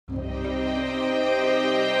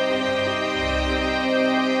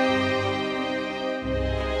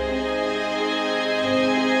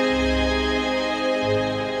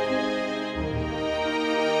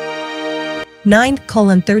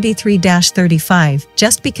9:33-35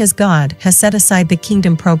 Just because God has set aside the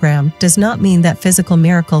kingdom program does not mean that physical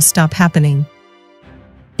miracles stop happening.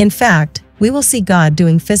 In fact, we will see God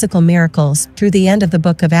doing physical miracles through the end of the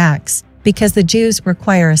book of Acts, because the Jews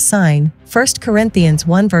require a sign, 1 Corinthians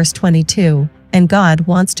 1 verse 22, and God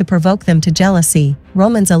wants to provoke them to jealousy,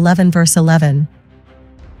 Romans 11 verse 11.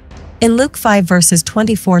 In Luke 5 verses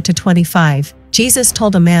 24-25, Jesus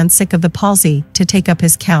told a man sick of the palsy to take up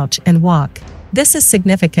his couch and walk. This is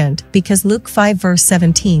significant because Luke 5 verse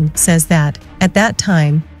 17 says that, at that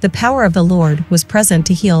time, the power of the Lord was present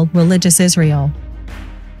to heal religious Israel.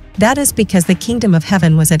 That is because the kingdom of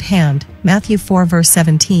heaven was at hand, Matthew 4 verse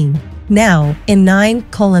 17. Now, in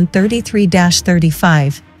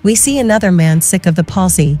 9:33-35, we see another man sick of the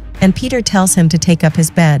palsy, and Peter tells him to take up his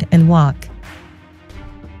bed and walk.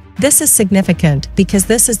 This is significant because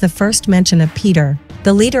this is the first mention of Peter,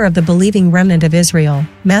 the leader of the believing remnant of Israel,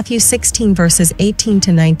 Matthew 16 verses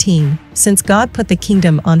 18-19, since God put the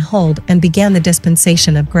kingdom on hold and began the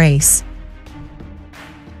dispensation of grace.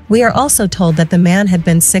 We are also told that the man had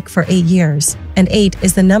been sick for 8 years, and 8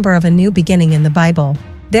 is the number of a new beginning in the Bible.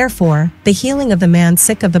 Therefore, the healing of the man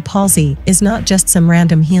sick of the palsy is not just some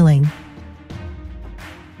random healing.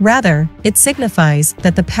 Rather, it signifies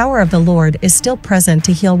that the power of the Lord is still present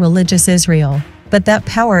to heal religious Israel, but that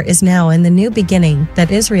power is now in the new beginning that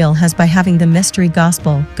Israel has by having the mystery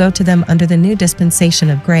gospel go to them under the new dispensation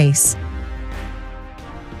of grace.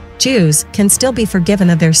 Jews can still be forgiven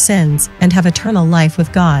of their sins and have eternal life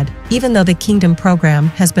with God, even though the kingdom program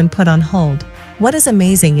has been put on hold. What is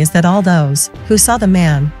amazing is that all those who saw the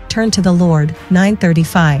man turned to the Lord,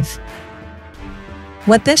 9:35.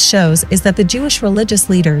 What this shows is that the Jewish religious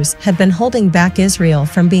leaders had been holding back Israel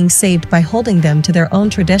from being saved by holding them to their own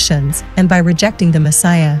traditions and by rejecting the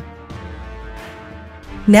Messiah.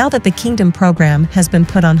 Now that the kingdom program has been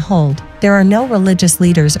put on hold, there are no religious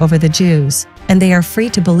leaders over the Jews, and they are free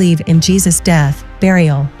to believe in Jesus' death,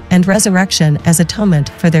 burial, and resurrection as atonement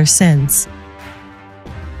for their sins.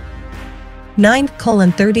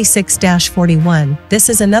 9:36-41 This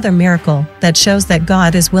is another miracle that shows that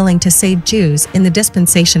God is willing to save Jews in the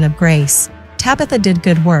dispensation of grace. Tabitha did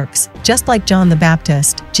good works, just like John the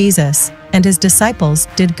Baptist, Jesus, and his disciples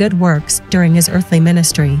did good works during his earthly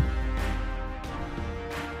ministry.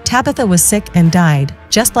 Tabitha was sick and died,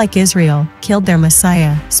 just like Israel killed their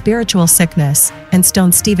Messiah, spiritual sickness, and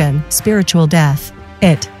stoned Stephen, spiritual death.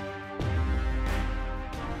 It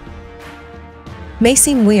may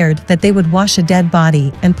seem weird that they would wash a dead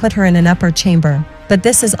body and put her in an upper chamber, but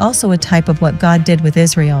this is also a type of what God did with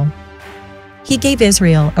Israel. He gave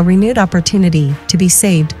Israel a renewed opportunity to be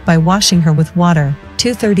saved by washing her with water,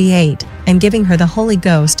 2:38, and giving her the Holy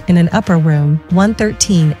Ghost in an upper room,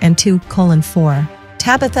 1:13 and 2:4.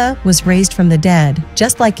 Tabitha was raised from the dead,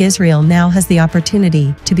 just like Israel now has the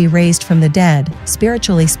opportunity to be raised from the dead,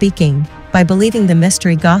 spiritually speaking, by believing the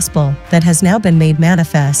mystery gospel that has now been made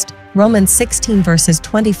manifest, Romans 16 verses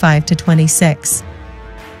 25-26.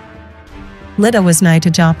 Lydda was nigh to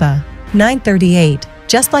Joppa. 9:38,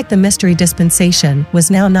 just like the mystery dispensation was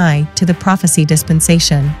now nigh to the prophecy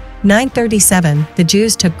dispensation. 9:37, the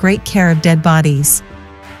Jews took great care of dead bodies.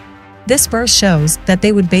 This verse shows that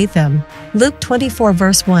they would bathe them. Luke 24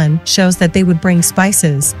 verse 1 shows that they would bring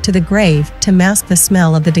spices to the grave to mask the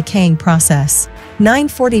smell of the decaying process.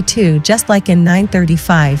 9:42, just like in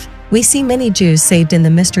 9:35, we see many Jews saved in the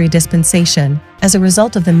mystery dispensation, as a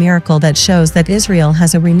result of the miracle that shows that Israel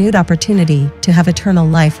has a renewed opportunity to have eternal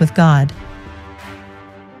life with God.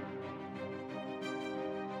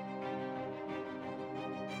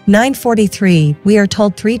 (9:43) We are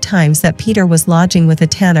told 3 times that Peter was lodging with a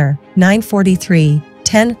tanner, 9:43,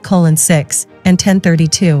 10:6, and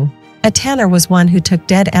 10:32. A tanner was one who took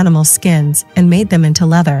dead animal skins and made them into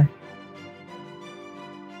leather.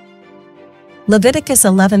 Leviticus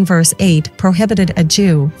 11 verse 8 prohibited a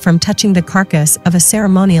Jew from touching the carcass of a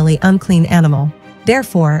ceremonially unclean animal.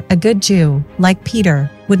 Therefore, a good Jew, like Peter,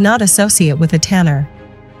 would not associate with a tanner.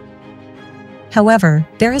 However,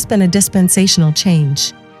 there has been a dispensational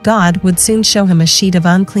change. God would soon show him a sheet of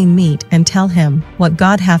unclean meat and tell him, "What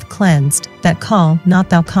God hath cleansed, that call not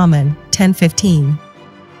thou common." 10:15.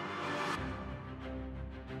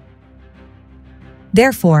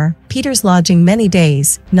 Therefore, Peter's lodging many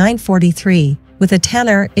days, 9:43, with a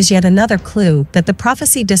tanner is yet another clue that the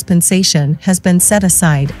prophecy dispensation has been set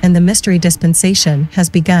aside and the mystery dispensation has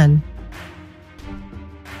begun.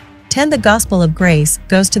 10. The gospel of grace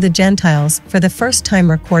goes to the Gentiles for the first time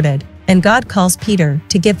recorded, and God calls Peter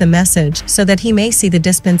to give the message so that he may see the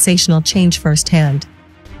dispensational change firsthand.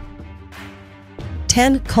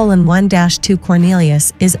 10:1-2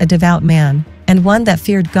 Cornelius is a devout man, and one that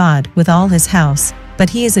feared God with all his house, but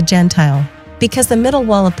he is a Gentile. Because the middle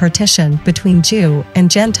wall of partition between Jew and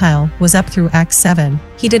Gentile was up through Acts 7,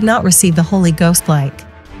 he did not receive the Holy Ghost like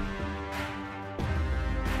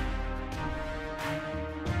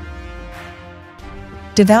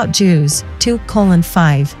devout Jews,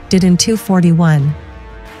 2:5, did in 2:41.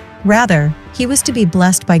 Rather, he was to be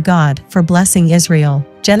blessed by God for blessing Israel,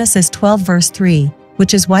 Genesis 12 verse 3,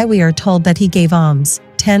 which is why we are told that he gave alms,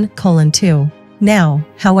 10:2. Now,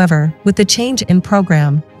 however, with the change in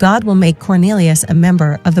program, God will make Cornelius a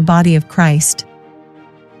member of the body of Christ.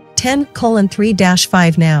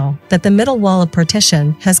 10:3-5 Now that the middle wall of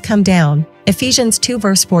partition has come down, Ephesians 2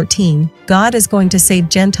 verse 14, God is going to save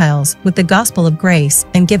Gentiles with the gospel of grace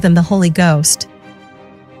and give them the Holy Ghost.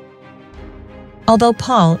 Although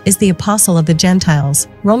Paul is the apostle of the Gentiles,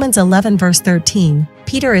 Romans 11 verse 13,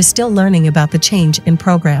 Peter is still learning about the change in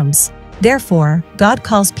programs. Therefore, God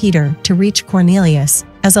calls Peter to reach Cornelius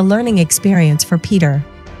as a learning experience for Peter.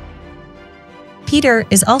 Peter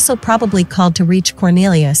is also probably called to reach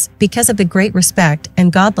Cornelius because of the great respect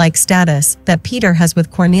and godlike status that Peter has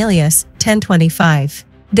with Cornelius, 10:25.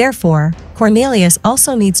 Therefore, Cornelius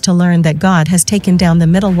also needs to learn that God has taken down the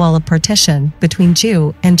middle wall of partition between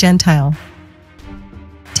Jew and Gentile.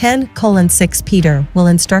 10:6 Peter will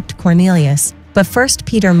instruct Cornelius, but first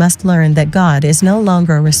Peter must learn that God is no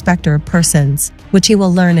longer a respecter of persons, which he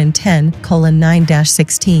will learn in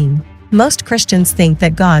 10:9-16. Most Christians think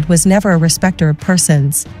that God was never a respecter of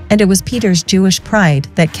persons, and it was Peter's Jewish pride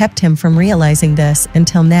that kept him from realizing this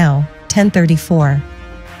until now, 10:34.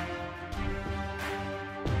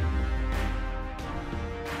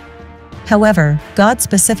 However, God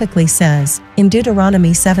specifically says, in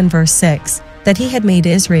Deuteronomy 7 verse 6, that he had made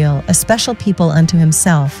Israel a special people unto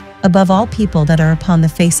himself, above all people that are upon the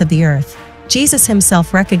face of the earth. Jesus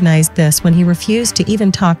himself recognized this when he refused to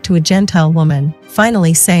even talk to a Gentile woman,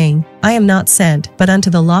 finally saying, I am not sent but unto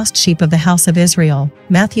the lost sheep of the house of Israel.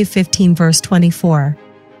 Matthew 15 verse 24.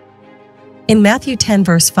 In Matthew 10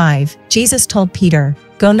 verse 5, Jesus told Peter,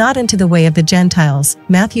 Go not into the way of the Gentiles,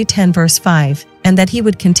 Matthew 10 verse 5, and that he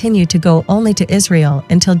would continue to go only to Israel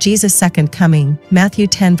until Jesus' second coming, Matthew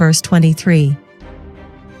 10 verse 23.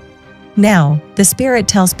 Now, the Spirit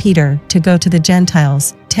tells Peter to go to the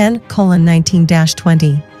Gentiles,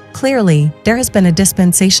 10:19-20. Clearly, there has been a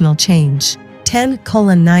dispensational change.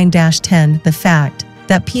 10:9-10 The fact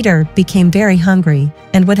that Peter became very hungry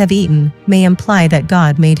and would have eaten may imply that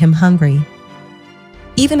God made him hungry.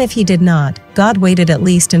 Even if he did not, God waited at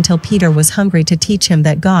least until Peter was hungry to teach him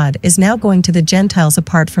that God is now going to the Gentiles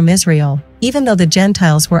apart from Israel, even though the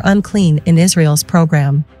Gentiles were unclean in Israel's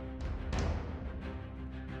program.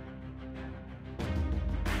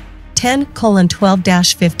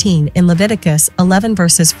 10:12-15 In Leviticus 11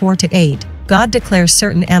 verses 4-8, God declares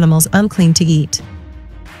certain animals unclean to eat.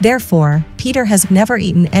 Therefore, Peter has never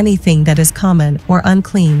eaten anything that is common or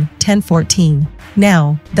unclean, 10:14.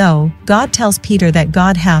 Now, though, God tells Peter that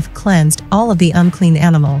God hath cleansed all of the unclean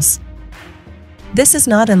animals. This is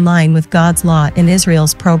not in line with God's law in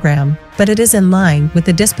Israel's program, but it is in line with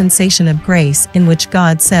the dispensation of grace in which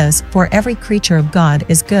God says, For every creature of God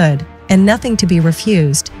is good, and nothing to be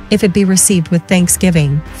refused, if it be received with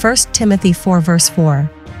thanksgiving, 1 Timothy 4 verse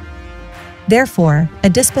 4. Therefore, a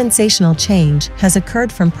dispensational change has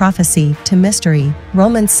occurred from prophecy to mystery,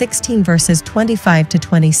 Romans 16 verses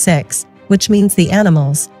 25-26, which means the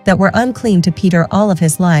animals that were unclean to Peter all of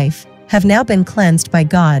his life have now been cleansed by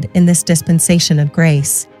God in this dispensation of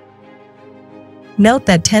grace. Note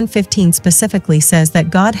that 10:15 specifically says that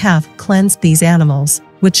God hath cleansed these animals,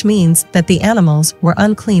 which means that the animals were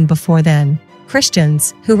unclean before then.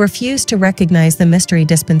 Christians who refuse to recognize the mystery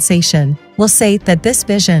dispensation will say that this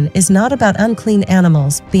vision is not about unclean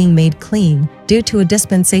animals being made clean due to a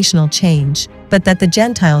dispensational change, but that the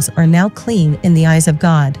Gentiles are now clean in the eyes of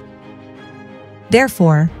God.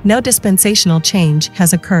 Therefore, no dispensational change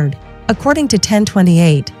has occurred. According to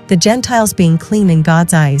 10:28, the Gentiles being clean in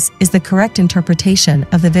God's eyes is the correct interpretation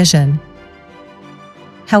of the vision.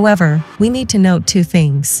 However, we need to note two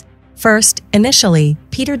things. First, initially,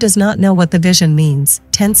 Peter does not know what the vision means,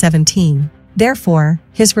 10:17. Therefore,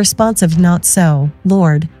 his response of "Not so,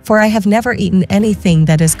 Lord, for I have never eaten anything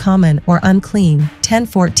that is common or unclean,"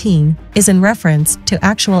 10:14, is in reference to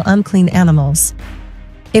actual unclean animals.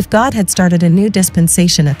 If God had started a new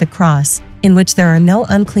dispensation at the cross, in which there are no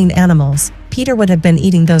unclean animals, Peter would have been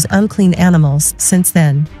eating those unclean animals since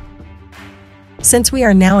then. Since we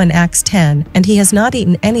are now in Acts 10 and he has not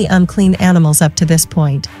eaten any unclean animals up to this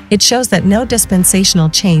point, it shows that no dispensational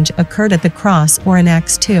change occurred at the cross or in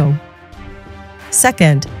Acts 2.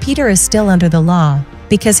 Second, Peter is still under the law,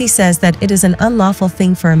 because he says that it is an unlawful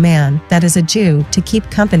thing for a man that is a Jew to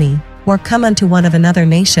keep company, or come unto one of another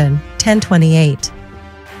nation. 10:28.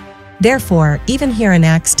 Therefore, even here in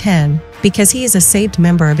Acts 10, because he is a saved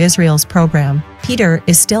member of Israel's program, Peter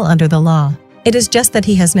is still under the law. It is just that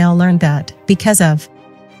he has now learned that, because of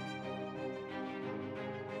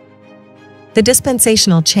the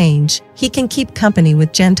dispensational change, he can keep company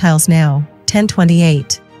with Gentiles now.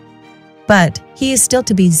 10:28. But he is still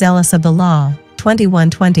to be zealous of the law.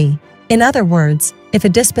 21:20. In other words, if a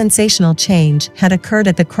dispensational change had occurred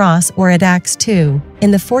at the cross or at Acts 2, in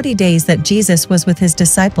the 40 days that Jesus was with his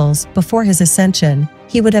disciples before his ascension,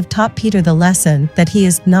 he would have taught Peter the lesson that he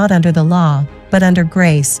is not under the law, but under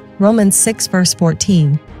grace. Romans 6 verse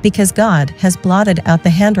 14. Because God has blotted out the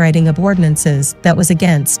handwriting of ordinances that was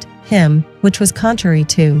against him, which was contrary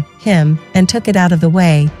to him, and took it out of the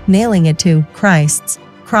way, nailing it to Christ's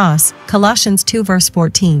cross. Colossians 2 verse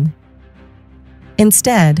 14.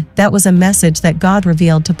 Instead, that was a message that God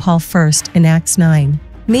revealed to Paul first in Acts 9.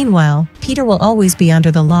 Meanwhile, Peter will always be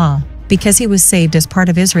under the law, because he was saved as part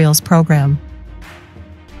of Israel's program.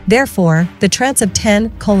 Therefore, the trance of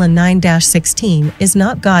 10:9-16 is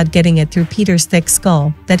not God getting it through Peter's thick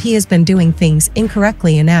skull that he has been doing things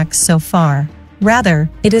incorrectly in Acts so far. Rather,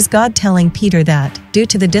 it is God telling Peter that, due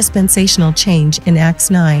to the dispensational change in Acts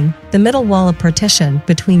 9, the middle wall of partition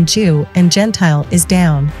between Jew and Gentile is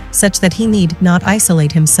down, such that he need not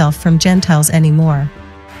isolate himself from Gentiles anymore.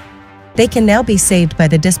 They can now be saved by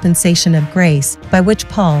the dispensation of grace, by which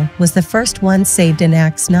Paul was the first one saved in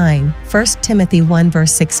Acts 9, 1 Timothy 1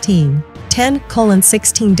 verse 16.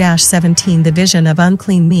 10:16-17. The vision of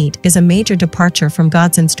unclean meat is a major departure from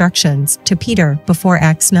God's instructions to Peter before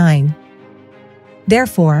Acts 9.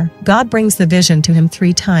 Therefore, God brings the vision to him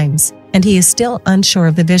 3 times, and he is still unsure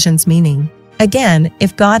of the vision's meaning. Again,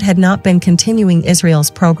 if God had not been continuing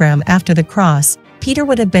Israel's program after the cross, Peter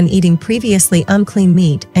would have been eating previously unclean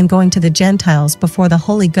meat and going to the Gentiles before the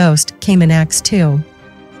Holy Ghost came in Acts 2.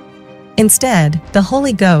 Instead, the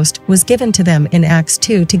Holy Ghost was given to them in Acts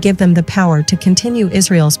 2 to give them the power to continue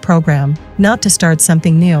Israel's program, not to start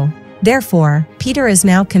something new. Therefore, Peter is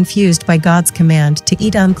now confused by God's command to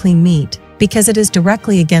eat unclean meat, because it is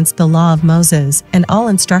directly against the law of Moses and all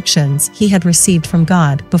instructions he had received from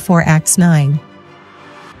God before Acts 9.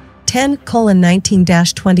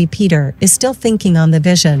 10:19-20. Peter is still thinking on the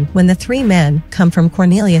vision when the 3 men come from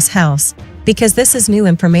Cornelius' house, because this is new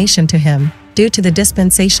information to him, due to the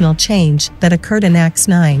dispensational change that occurred in Acts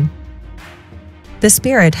 9. The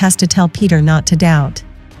Spirit has to tell Peter not to doubt.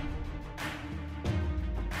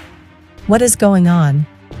 What is going on?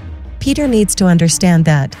 Peter needs to understand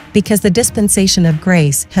that, because the dispensation of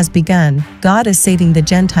grace has begun, God is saving the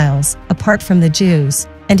Gentiles, apart from the Jews,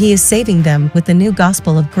 and he is saving them with the new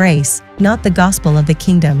gospel of grace, not the gospel of the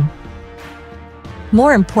kingdom.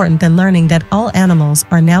 More important than learning that all animals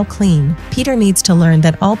are now clean, Peter needs to learn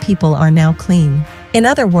that all people are now clean. In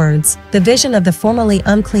other words, the vision of the formerly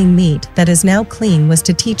unclean meat that is now clean was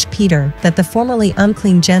to teach Peter that the formerly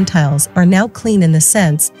unclean Gentiles are now clean in the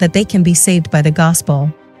sense that they can be saved by the gospel.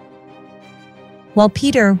 While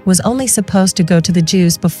Peter was only supposed to go to the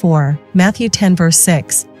Jews before, Matthew 10 verse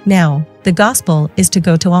 6, now, the gospel is to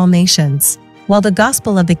go to all nations. While the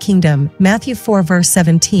gospel of the kingdom, Matthew 4 verse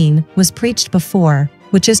 17, was preached before,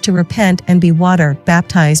 which is to repent and be water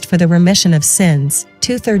baptized for the remission of sins.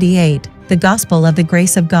 2:38, the gospel of the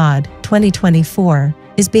grace of God, 2024,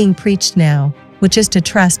 is being preached now, which is to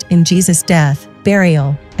trust in Jesus' death,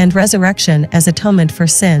 burial, and resurrection as atonement for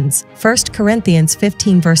sins. 1 Corinthians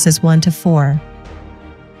 15 verses 1-4.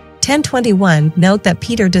 10:21. Note that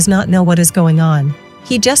Peter does not know what is going on.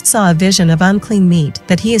 He just saw a vision of unclean meat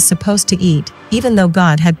that he is supposed to eat, even though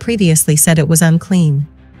God had previously said it was unclean.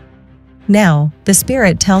 Now, the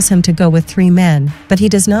Spirit tells him to go with 3 men, but he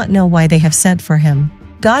does not know why they have sent for him.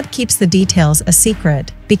 God keeps the details a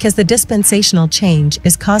secret, because the dispensational change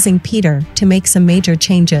is causing Peter to make some major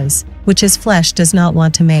changes, which his flesh does not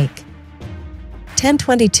want to make.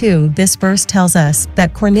 10:22. This verse tells us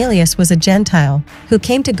that Cornelius was a Gentile, who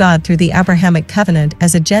came to God through the Abrahamic covenant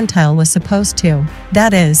as a Gentile was supposed to.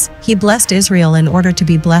 That is, he blessed Israel in order to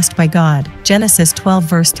be blessed by God. Genesis 12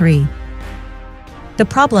 verse 3. The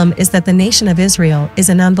problem is that the nation of Israel is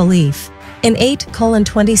in unbelief. In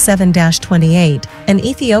 8:27-28, an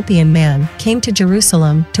Ethiopian man came to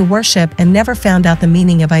Jerusalem to worship and never found out the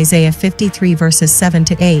meaning of Isaiah 53 verses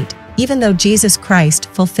 7-8. Even though Jesus Christ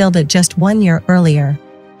fulfilled it just 1 year earlier.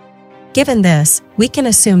 Given this, we can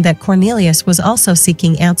assume that Cornelius was also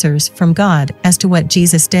seeking answers from God as to what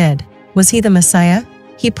Jesus did. Was he the Messiah?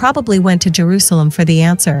 He probably went to Jerusalem for the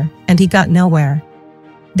answer, and he got nowhere.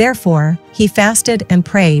 Therefore, he fasted and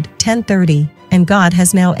prayed. 10:30, and God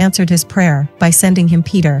has now answered his prayer by sending him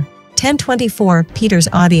Peter. 10:24, Peter's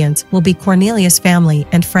audience will be Cornelius' family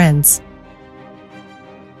and friends.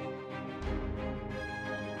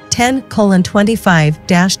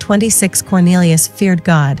 10:25-26 Cornelius feared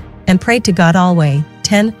God and prayed to God always.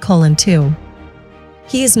 10:2.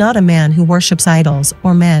 He is not a man who worships idols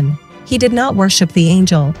or men. He did not worship the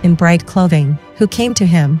angel in bright clothing, who came to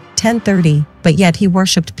him. 10:30, but yet he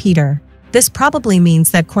worshipped Peter. This probably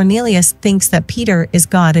means that Cornelius thinks that Peter is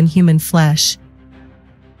God in human flesh.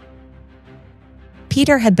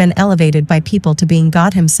 Peter had been elevated by people to being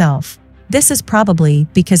God himself. This is probably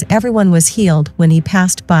because everyone was healed when he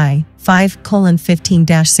passed by.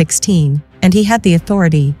 5:15-16, and he had the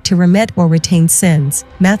authority to remit or retain sins.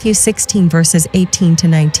 Matthew 16 verses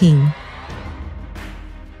 18-19.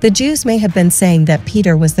 The Jews may have been saying that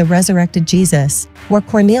Peter was the resurrected Jesus, or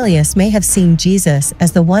Cornelius may have seen Jesus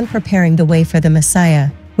as the one preparing the way for the Messiah,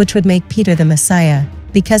 which would make Peter the Messiah,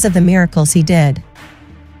 because of the miracles he did.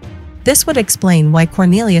 This would explain why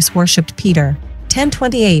Cornelius worshipped Peter.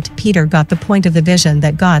 10:28 Peter got the point of the vision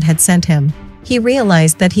that God had sent him. He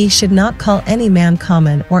realized that he should not call any man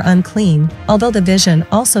common or unclean, although the vision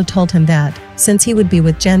also told him that, since he would be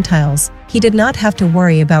with Gentiles, he did not have to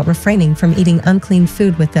worry about refraining from eating unclean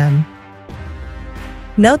food with them.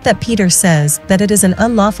 Note that Peter says that it is an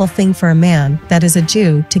unlawful thing for a man that is a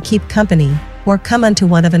Jew to keep company, or come unto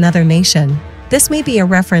one of another nation. This may be a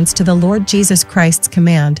reference to the Lord Jesus Christ's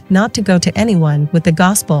command not to go to anyone with the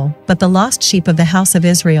gospel but the lost sheep of the house of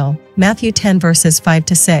Israel. Matthew 10 verses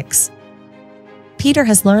 5-6. Peter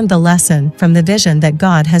has learned the lesson from the vision that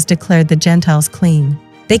God has declared the Gentiles clean.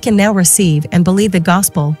 They can now receive and believe the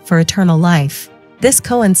gospel for eternal life. This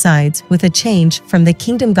coincides with a change from the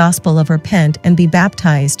kingdom gospel of repent and be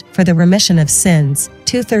baptized for the remission of sins,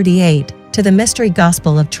 2:38, to the mystery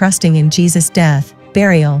gospel of trusting in Jesus' death,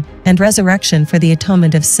 burial, and resurrection for the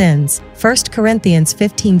atonement of sins, 1 Corinthians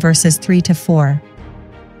 15 verses 3-4.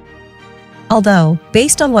 Although,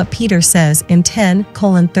 based on what Peter says in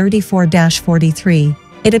 10:34-43,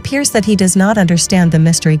 it appears that he does not understand the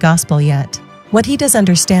mystery gospel yet. What he does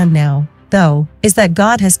understand now, though, is that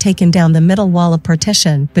God has taken down the middle wall of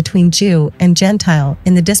partition between Jew and Gentile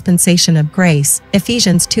in the dispensation of grace,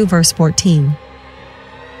 Ephesians 2 verse 14.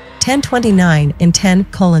 10:29 in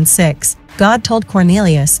 10:6, God told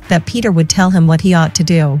Cornelius that Peter would tell him what he ought to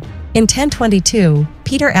do. In 10:22,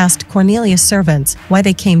 Peter asked Cornelius' servants why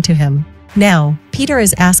they came to him. Now, Peter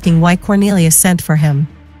is asking why Cornelius sent for him.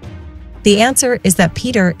 The answer is that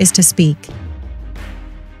Peter is to speak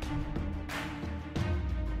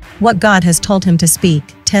what God has told him to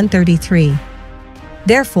speak. 10:33.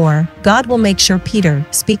 Therefore, God will make sure Peter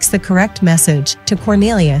speaks the correct message to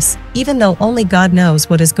Cornelius, even though only God knows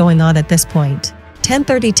what is going on at this point.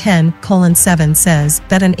 10:10:7 says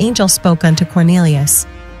that an angel spoke unto Cornelius.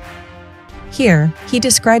 Here, he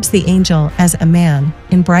describes the angel as a man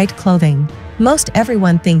in bright clothing. Most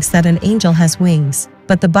everyone thinks that an angel has wings,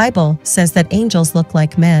 but the Bible says that angels look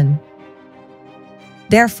like men.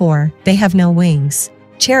 Therefore, they have no wings.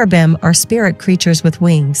 Cherubim are spirit creatures with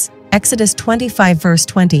wings, Exodus 25 verse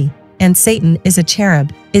 20, and Satan is a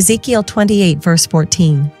cherub, Ezekiel 28 verse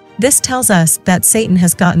 14. This tells us that Satan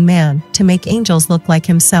has gotten man to make angels look like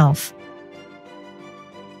himself.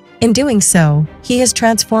 In doing so, he has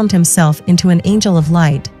transformed himself into an angel of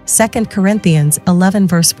light, 2 Corinthians 11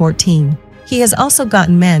 verse 14. He has also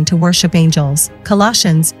gotten men to worship angels,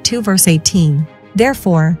 Colossians 2 verse 18.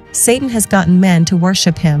 Therefore, Satan has gotten men to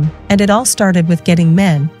worship him, and it all started with getting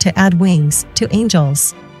men to add wings to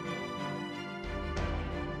angels.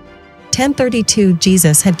 10:32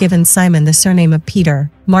 Jesus had given Simon the surname of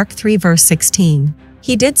Peter, Mark 3 verse 16.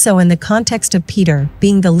 He did so in the context of Peter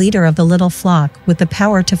being the leader of the little flock with the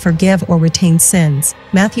power to forgive or retain sins,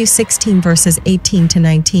 Matthew 16 verses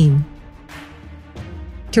 18-19.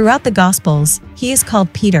 Throughout the Gospels, he is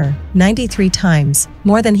called Peter 93 times,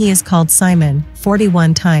 more than he is called Simon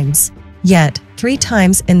 41 times. Yet, 3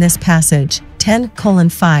 times in this passage,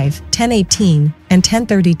 10:5, 10:18, and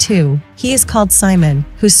 10:32, he is called Simon,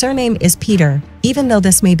 whose surname is Peter, even though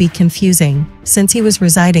this may be confusing, since he was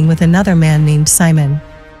residing with another man named Simon.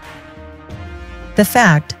 The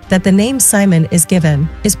fact that the name Simon is given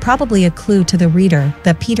is probably a clue to the reader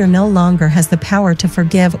that Peter no longer has the power to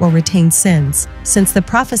forgive or retain sins, since the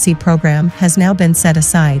prophecy program has now been set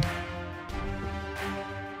aside.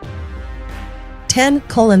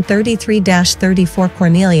 10:33-34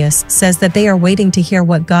 Cornelius says that they are waiting to hear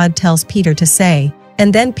what God tells Peter to say,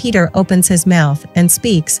 and then Peter opens his mouth and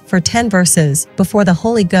speaks for 10 verses before the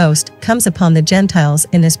Holy Ghost comes upon the Gentiles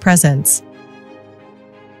in his presence.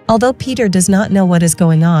 Although Peter does not know what is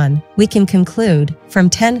going on, we can conclude, from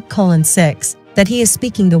 10:6, that he is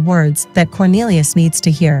speaking the words that Cornelius needs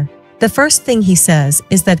to hear. The first thing he says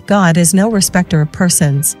is that God is no respecter of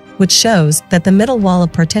persons, which shows that the middle wall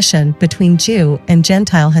of partition between Jew and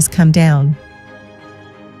Gentile has come down.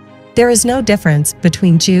 There is no difference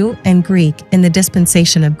between Jew and Greek in the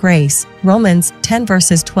dispensation of grace, Romans 10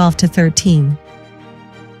 verses 12 to 13.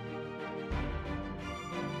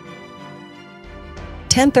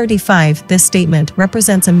 10:35. This statement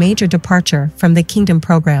represents a major departure from the kingdom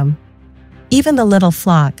program. Even the little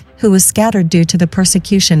flock, who was scattered due to the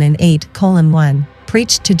persecution in 8:1,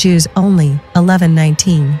 preached to Jews only,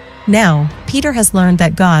 11:19. Now, Peter has learned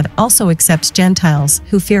that God also accepts Gentiles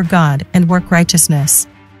who fear God and work righteousness.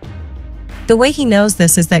 The way he knows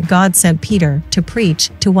this is that God sent Peter to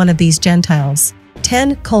preach to one of these Gentiles.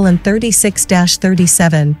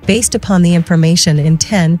 10:36-37. Based upon the information in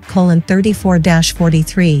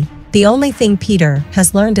 10:34-43, the only thing Peter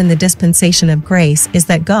has learned in the dispensation of grace is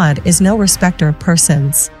that God is no respecter of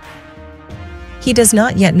persons. He does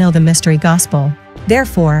not yet know the mystery gospel.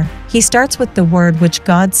 Therefore, he starts with the word which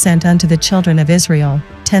God sent unto the children of Israel,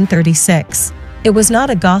 10:36. It was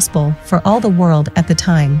not a gospel for all the world at the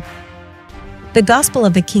time. The gospel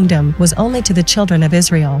of the kingdom was only to the children of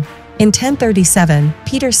Israel. In 10:37,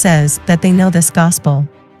 Peter says that they know this gospel,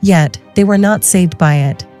 yet they were not saved by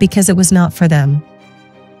it, because it was not for them.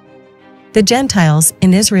 The Gentiles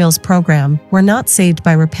in Israel's program were not saved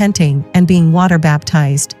by repenting and being water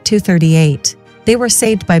baptized, 2:38. They were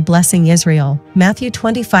saved by blessing Israel, Matthew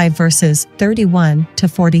 25 verses 31 to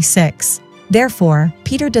 46. Therefore,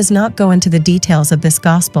 Peter does not go into the details of this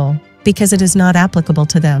gospel, because it is not applicable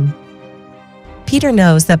to them. Peter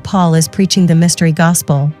knows that Paul is preaching the mystery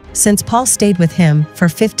gospel, since Paul stayed with him for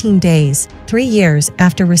 15 days, 3 years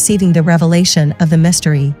after receiving the revelation of the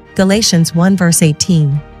mystery, Galatians 1 verse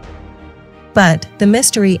 18. But the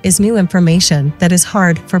mystery is new information that is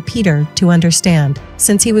hard for Peter to understand,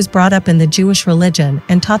 since he was brought up in the Jewish religion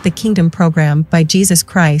and taught the kingdom program by Jesus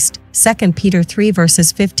Christ, 2 Peter 3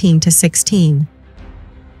 verses 15 to 16.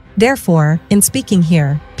 Therefore, in speaking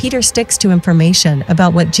here, Peter sticks to information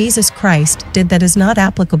about what Jesus Christ did that is not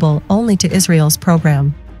applicable only to Israel's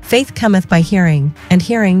program. Faith cometh by hearing, and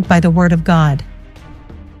hearing by the word of God.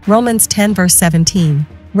 Romans 10 verse 17.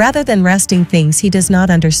 Rather than wresting things he does not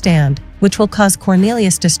understand, which will cause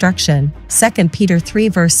Cornelius destruction, 2 Peter 3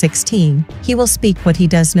 verse 16, he will speak what he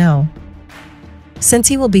does know. Since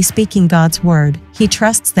he will be speaking God's word, he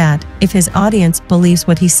trusts that, if his audience believes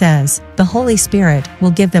what he says, the Holy Spirit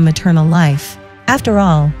will give them eternal life. After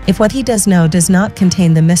all, if what he does know does not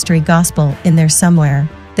contain the mystery gospel in there somewhere,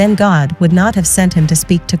 then God would not have sent him to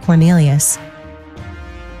speak to Cornelius.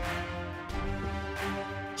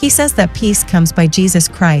 He says that peace comes by Jesus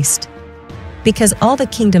Christ. Because all the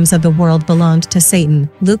kingdoms of the world belonged to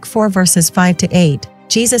Satan, Luke 4 verses 5 to 8,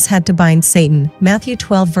 Jesus had to bind Satan, Matthew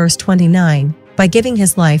 12 verse 29, by giving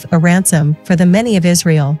his life a ransom for the many of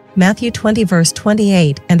Israel, Matthew 20 verse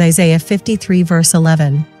 28 and Isaiah 53 verse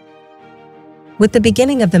 11. With the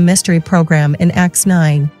beginning of the mystery program in Acts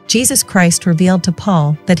 9, Jesus Christ revealed to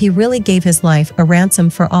Paul that he really gave his life a ransom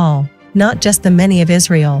for all, not just the many of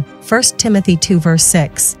Israel, 1 Timothy 2 verse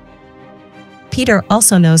 6. Peter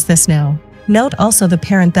also knows this now. Note also the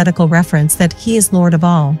parenthetical reference that he is Lord of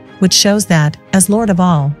all, which shows that, as Lord of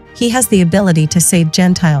all, he has the ability to save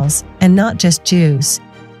Gentiles, and not just Jews.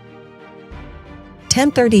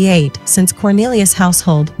 10:38. Since Cornelius'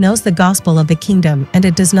 household knows the gospel of the kingdom and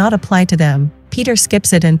it does not apply to them, Peter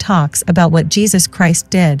skips it and talks about what Jesus Christ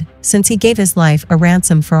did, since he gave his life a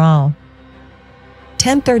ransom for all.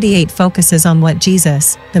 10:38 focuses on what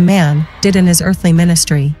Jesus, the man, did in his earthly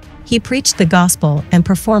ministry. He preached the gospel and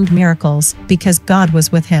performed miracles because God was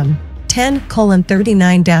with him.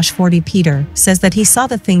 10:39-40 Peter says that he saw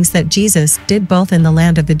the things that Jesus did both in the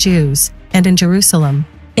land of the Jews and in Jerusalem.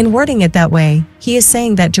 In wording it that way, he is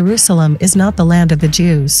saying that Jerusalem is not the land of the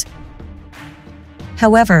Jews.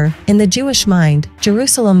 However, in the Jewish mind,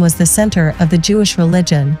 Jerusalem was the center of the Jewish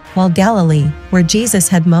religion, while Galilee, where Jesus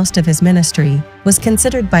had most of his ministry, was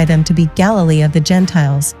considered by them to be Galilee of the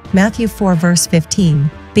Gentiles, Matthew 4 verse 15,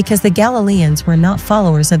 because the Galileans were not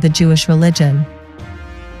followers of the Jewish religion.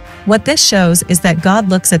 What this shows is that God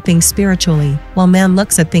looks at things spiritually, while man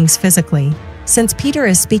looks at things physically. Since Peter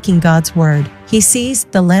is speaking God's word, he sees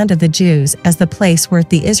the land of the Jews as the place where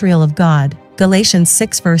the Israel of God, Galatians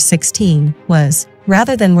 6 verse 16, was,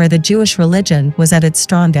 rather than where the Jewish religion was at its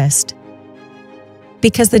strongest.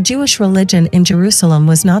 Because the Jewish religion in Jerusalem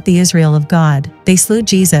was not the Israel of God, they slew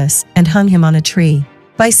Jesus and hung him on a tree.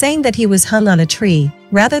 By saying that he was hung on a tree,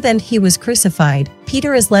 rather than he was crucified,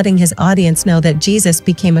 Peter is letting his audience know that Jesus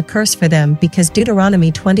became a curse for them because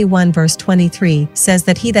Deuteronomy 21 verse 23 says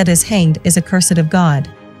that he that is hanged is accursed of God.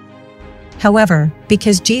 However,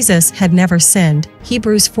 because Jesus had never sinned,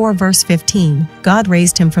 Hebrews 4 verse 15, God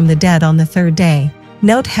raised him from the dead on the third day.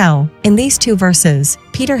 Note how, in these two verses,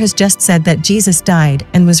 Peter has just said that Jesus died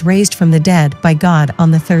and was raised from the dead by God on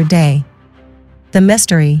the third day. The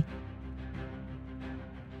mystery.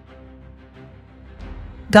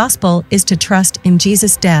 Gospel is to trust in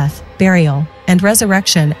Jesus' death, burial, and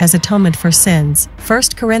resurrection as atonement for sins, 1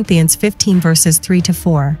 Corinthians 15 verses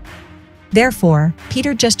 3-4. Therefore,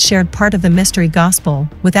 Peter just shared part of the mystery gospel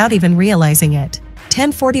without even realizing it.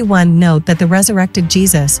 1041 Note that the resurrected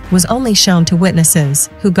Jesus was only shown to witnesses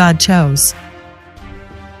who God chose.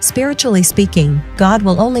 Spiritually speaking, God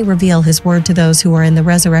will only reveal his word to those who are in the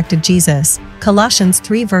resurrected Jesus, Colossians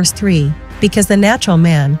 3 verse 3, because the natural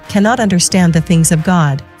man cannot understand the things of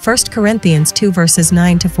God, 1 Corinthians 2 verses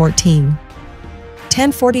 9-14.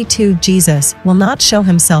 1042 Jesus will not show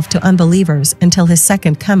himself to unbelievers until his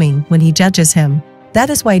second coming when he judges him. That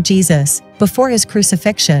is why Jesus, before his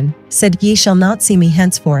crucifixion, said, Ye shall not see me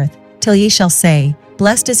henceforth, till ye shall say,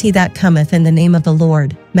 Blessed is he that cometh in the name of the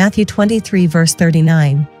Lord, Matthew 23 verse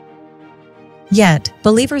 39. Yet,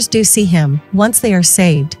 believers do see him once they are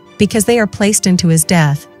saved, because they are placed into his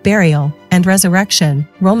death, burial, and resurrection,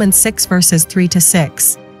 Romans 6 verses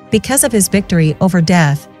 3-6. Because of his victory over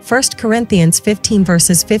death, 1 Corinthians 15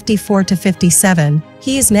 verses 54-57,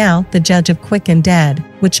 he is now the judge of quick and dead,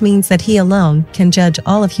 which means that he alone can judge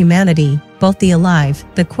all of humanity, both the alive,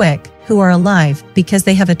 the quick, who are alive because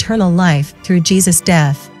they have eternal life through Jesus'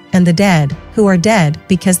 death, and the dead, who are dead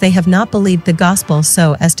because they have not believed the gospel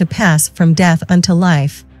so as to pass from death unto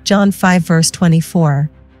life, John 5 verse 24.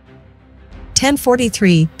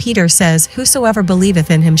 1043 Peter says, Whosoever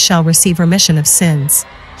believeth in him shall receive remission of sins.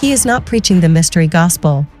 He is not preaching the mystery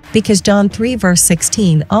gospel, because John 3 verse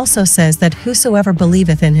 16 also says that whosoever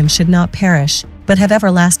believeth in him should not perish, but have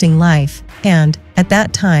everlasting life, and, at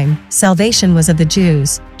that time, salvation was of the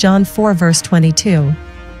Jews, John 4 verse 22.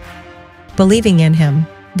 Believing in him,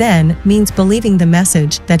 then, means believing the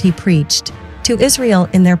message that he preached. To Israel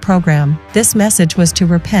in their program, this message was to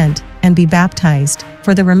repent and be baptized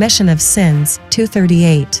for the remission of sins,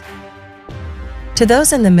 238. To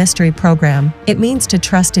those in the mystery program, it means to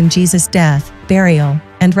trust in Jesus' death, burial,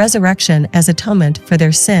 and resurrection as atonement for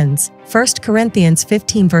their sins, 1 Corinthians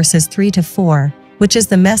 15 verses 3-4, which is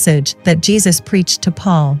the message that Jesus preached to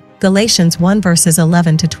Paul, Galatians 1 verses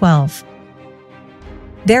 11-12.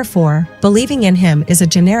 Therefore, believing in him is a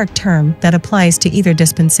generic term that applies to either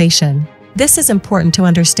dispensation. This is important to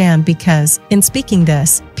understand because, in speaking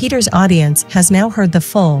this, Peter's audience has now heard the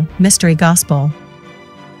full mystery gospel.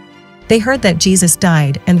 They heard that Jesus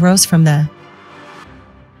died and rose from the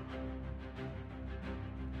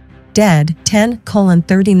dead,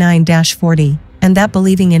 10:39-40, and that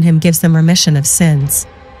believing in him gives them remission of sins.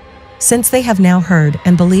 Since they have now heard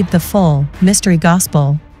and believed the full mystery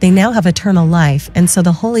gospel, they now have eternal life, and so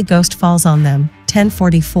the Holy Ghost falls on them,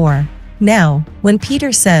 1044. Now, when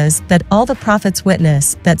Peter says that all the prophets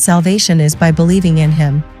witness that salvation is by believing in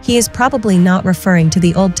him, he is probably not referring to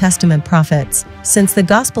the Old Testament prophets, since the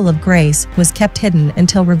gospel of grace was kept hidden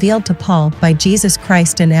until revealed to Paul by Jesus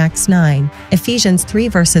Christ in Acts 9, Ephesians 3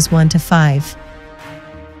 verses 1-5.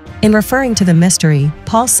 In referring to the mystery,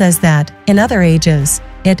 Paul says that, in other ages,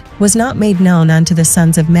 it was not made known unto the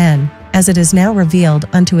sons of men, as it is now revealed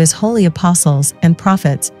unto his holy apostles and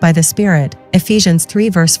prophets by the Spirit, Ephesians 3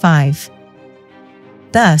 verse 5.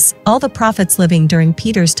 Thus, all the prophets living during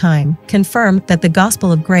Peter's time confirm that the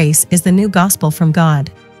gospel of grace is the new gospel from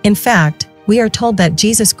God. In fact, we are told that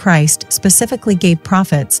Jesus Christ specifically gave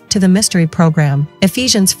prophets to the mystery program,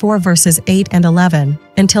 Ephesians 4 verses 8 and 11,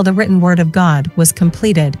 until the written word of God was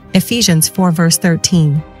completed, Ephesians 4 verse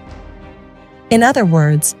 13. In other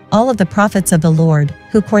words, all of the prophets of the Lord,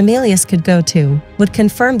 who Cornelius could go to, would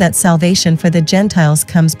confirm that salvation for the Gentiles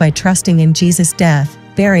comes by trusting in Jesus' death,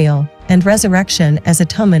 burial, and resurrection as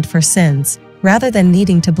atonement for sins, rather than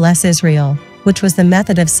needing to bless Israel, which was the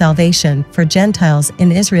method of salvation for Gentiles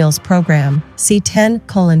in Israel's program, see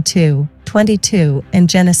 10:2-22 and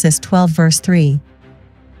Genesis 12 verse 3.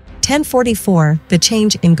 1044, the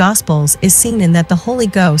change in Gospels is seen in that the Holy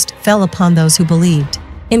Ghost fell upon those who believed.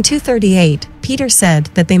 In 238, Peter said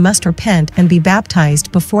that they must repent and be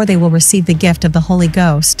baptized before they will receive the gift of the Holy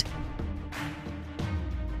Ghost.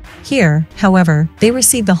 Here, however, they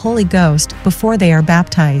receive the Holy Ghost before they are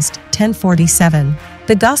baptized, 1047.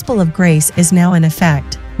 The gospel of grace is now in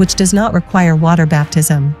effect, which does not require water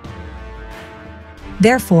baptism.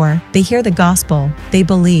 Therefore, they hear the gospel, they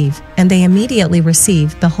believe, and they immediately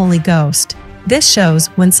receive the Holy Ghost. This shows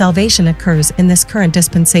when salvation occurs in this current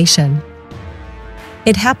dispensation.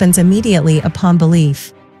 It happens immediately upon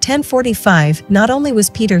belief. 10:45 Not only was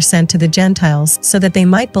Peter sent to the Gentiles so that they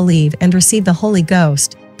might believe and receive the Holy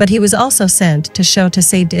Ghost, but he was also sent to show to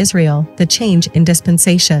saved Israel the change in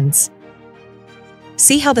dispensations.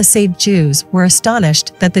 See how the saved Jews were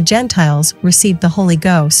astonished that the Gentiles received the Holy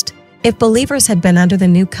Ghost. If believers had been under the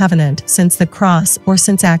new covenant since the cross or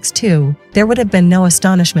since Acts 2, there would have been no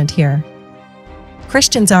astonishment here.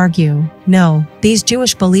 Christians argue, no, these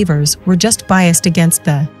Jewish believers were just biased against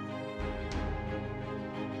the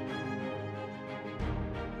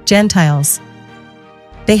Gentiles.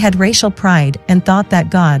 They had racial pride and thought that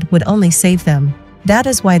God would only save them. That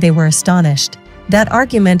is why they were astonished. That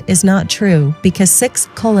argument is not true because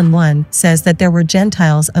 6:1 says that there were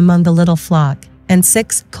Gentiles among the little flock, and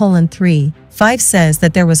 6:3, 5 says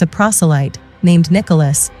that there was a proselyte, named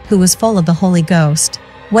Nicholas, who was full of the Holy Ghost.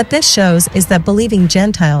 What this shows is that believing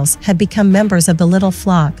Gentiles had become members of the little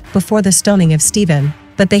flock before the stoning of Stephen,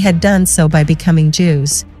 but they had done so by becoming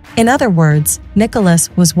Jews. In other words, Nicholas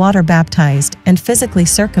was water baptized and physically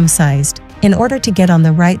circumcised in order to get on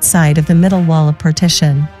the right side of the middle wall of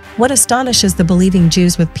partition. What astonishes the believing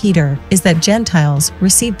Jews with Peter is that Gentiles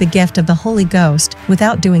received the gift of the Holy Ghost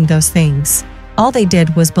without doing those things. All they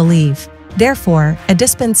did was believe. Therefore, a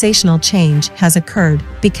dispensational change has occurred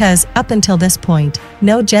because, up until this point,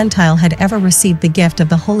 no Gentile had ever received the gift of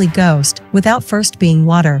the Holy Ghost without first being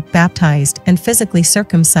water baptized and physically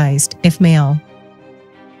circumcised, if male.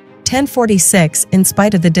 10:46 In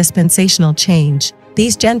spite of the dispensational change,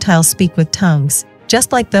 these Gentiles speak with tongues,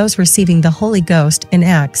 just like those receiving the Holy Ghost in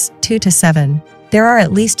Acts 2-7. There are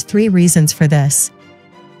at least 3 reasons for this.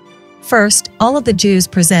 First, all of the Jews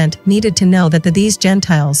present needed to know that these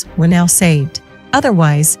Gentiles were now saved.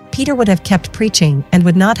 Otherwise, Peter would have kept preaching and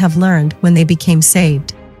would not have learned when they became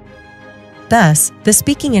saved. Thus, the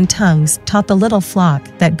speaking in tongues taught the little flock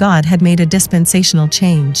that God had made a dispensational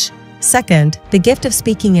change. Second, the gift of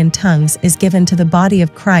speaking in tongues is given to the body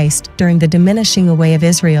of Christ during the diminishing away of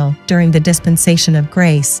Israel during the dispensation of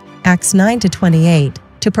grace, Acts 9-28,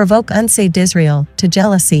 to provoke unsaved Israel to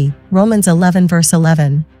jealousy, Romans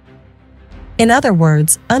 11:11. In other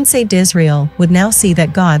words, unsaved Israel would now see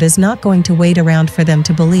that God is not going to wait around for them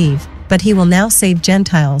to believe, but he will now save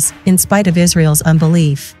Gentiles, in spite of Israel's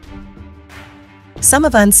unbelief. Some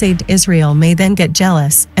of unsaved Israel may then get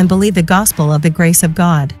jealous and believe the gospel of the grace of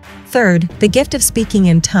God. Third, the gift of speaking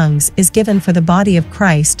in tongues is given for the body of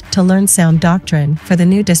Christ to learn sound doctrine for the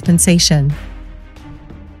new dispensation.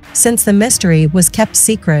 Since the mystery was kept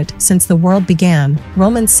secret since the world began,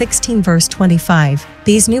 Romans 16:25,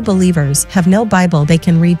 these new believers have no Bible they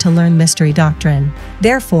can read to learn mystery doctrine.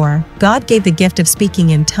 Therefore, God gave the gift of speaking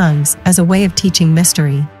in tongues as a way of teaching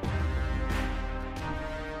mystery.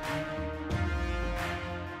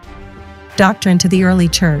 Doctrine to the early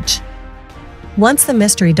church. Once the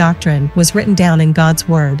mystery doctrine was written down in God's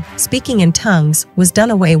Word, speaking in tongues was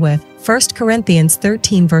done away with, 1 Corinthians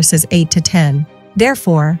 13:8-10.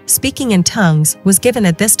 Therefore, speaking in tongues was given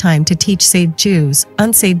at this time to teach saved Jews,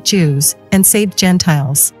 unsaved Jews, and saved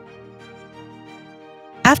Gentiles.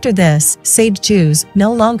 After this, saved Jews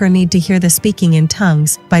no longer need to hear the speaking in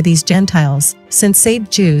tongues by these Gentiles, since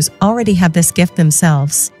saved Jews already have this gift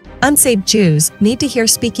themselves. Unsaved Jews need to hear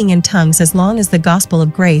speaking in tongues as long as the gospel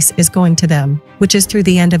of grace is going to them, which is through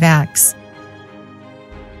the end of Acts.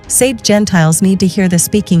 Saved Gentiles need to hear the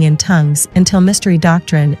speaking in tongues until mystery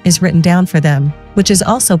doctrine is written down for them, which is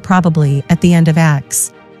also probably at the end of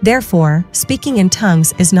Acts. Therefore, speaking in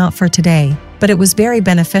tongues is not for today, but it was very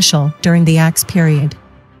beneficial during the Acts period.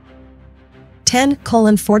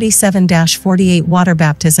 10:47-48 Water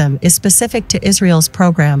baptism is specific to Israel's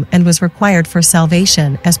program and was required for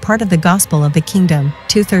salvation as part of the gospel of the kingdom,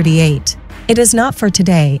 2:38. It is not for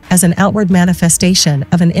today as an outward manifestation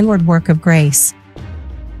of an inward work of grace.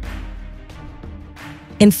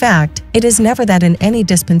 In fact, it is never that in any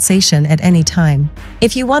dispensation at any time.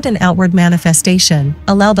 If you want an outward manifestation,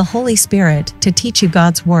 allow the Holy Spirit to teach you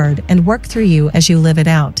God's Word and work through you as you live it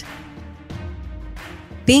out.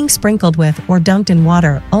 Being sprinkled with or dunked in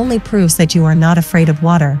water only proves that you are not afraid of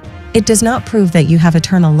water. It does not prove that you have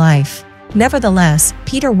eternal life. Nevertheless,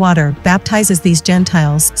 Peter water baptizes these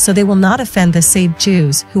Gentiles so they will not offend the saved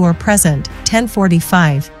Jews who are present,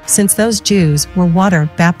 10:45, since those Jews were water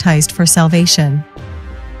baptized for salvation.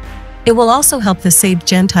 It will also help the saved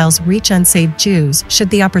Gentiles reach unsaved Jews should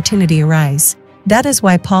the opportunity arise. That is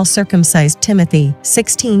why Paul circumcised Timothy,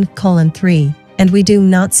 16:3, and we do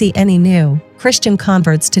not see any new Christian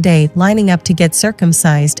converts today lining up to get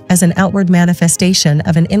circumcised as an outward manifestation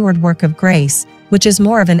of an inward work of grace, which is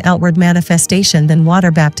more of an outward manifestation than water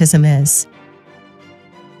baptism is.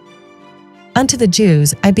 Unto the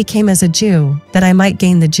Jews I became as a Jew, that I might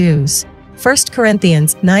gain the Jews. 1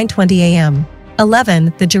 Corinthians 9:20 a.m.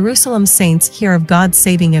 11. The Jerusalem saints hear of God's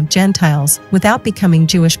saving of Gentiles without becoming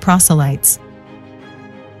Jewish proselytes.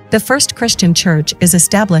 The first Christian church is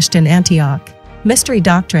established in Antioch. Mystery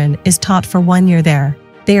doctrine is taught for 1 year there.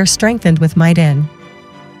 They are strengthened with might in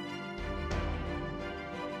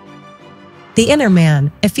the inner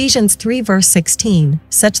man, Ephesians 3 verse 16,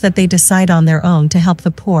 such that they decide on their own to help the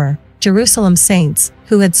poor, Jerusalem saints,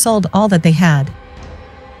 who had sold all that they had.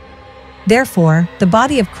 Therefore, the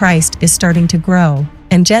body of Christ is starting to grow,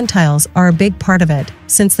 and Gentiles are a big part of it,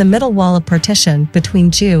 since the middle wall of partition between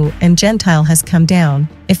Jew and Gentile has come down,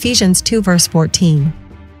 Ephesians 2 verse 14.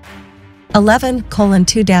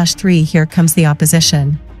 11:2-3 Here comes the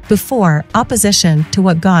opposition. Before, opposition to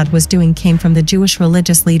what God was doing came from the Jewish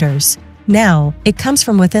religious leaders. Now, it comes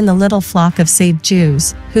from within the little flock of saved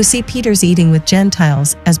Jews, who see Peter's eating with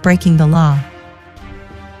Gentiles as breaking the law.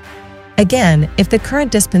 Again, if the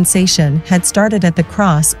current dispensation had started at the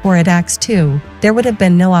cross or at Acts 2, there would have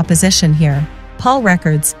been no opposition here. Paul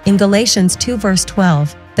records, in Galatians 2 verse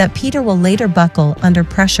 12, that Peter will later buckle under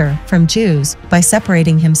pressure from Jews by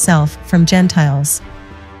separating himself from Gentiles.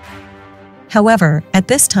 However, at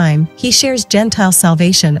this time, he shares Gentile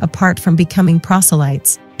salvation apart from becoming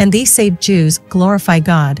proselytes, and these saved Jews glorify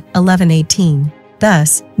God. 11:18.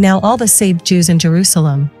 Thus, now all the saved Jews in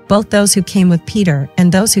Jerusalem, both those who came with Peter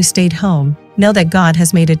and those who stayed home, know that God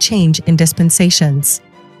has made a change in dispensations.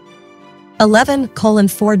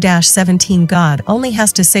 11:4-17 God only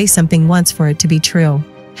has to say something once for it to be true.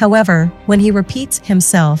 However, when he repeats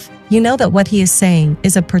himself, you know that what he is saying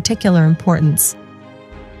is of particular importance.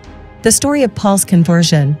 The story of Paul's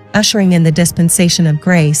conversion, ushering in the dispensation of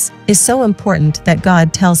grace, is so important that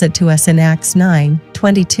God tells it to us in Acts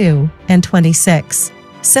 9:22 and 26.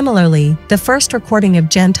 Similarly, the first recording of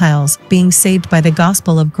Gentiles being saved by the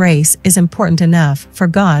gospel of grace is important enough for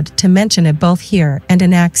God to mention it both here and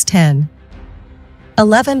in Acts 10.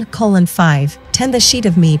 11:5-10 The sheet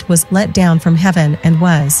of meat was let down from heaven and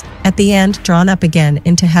was, at the end, drawn up again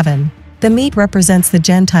into heaven. The meat represents the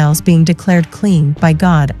Gentiles being declared clean by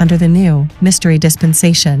God under the new mystery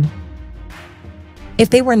dispensation. If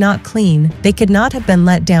they were not clean, they could not have been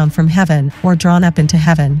let down from heaven or drawn up into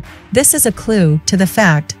heaven. This is a clue to the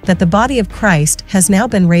fact that the body of Christ has now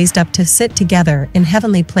been raised up to sit together in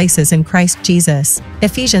heavenly places in Christ Jesus.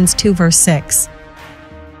 Ephesians 2 verse 6.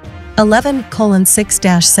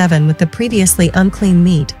 11:6-7 With the previously unclean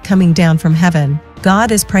meat coming down from heaven,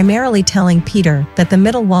 God is primarily telling Peter that the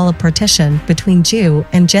middle wall of partition between Jew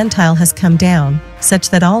and Gentile has come down, such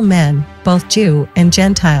that all men, both Jew and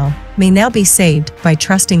Gentile, may now be saved by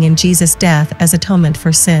trusting in Jesus' death as atonement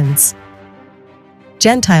for sins.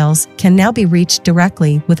 Gentiles can now be reached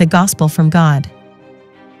directly with a gospel from God.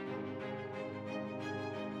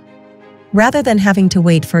 Rather than having to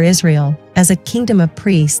wait for Israel, as a kingdom of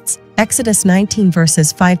priests, Exodus 19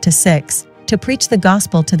 verses 5-6, to preach the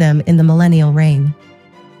gospel to them in the millennial reign.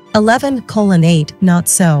 11:8 Not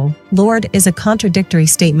so, Lord is a contradictory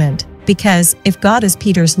statement, because if God is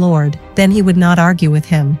Peter's Lord, then he would not argue with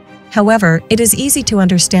him. However, it is easy to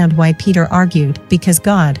understand why Peter argued, because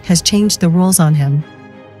God has changed the rules on him.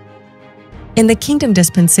 In the kingdom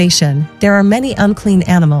dispensation, there are many unclean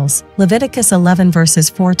animals, Leviticus 11 verses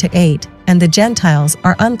 4-8, and the Gentiles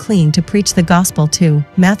are unclean to preach the gospel to,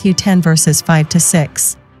 Matthew 10 verses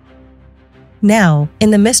 5-6. Now,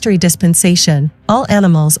 in the mystery dispensation, all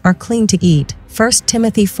animals are clean to eat, 1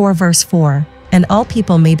 Timothy 4 verse 4, and all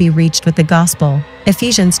people may be reached with the gospel,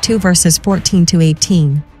 Ephesians 2 verses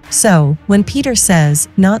 14-18. So, when Peter says,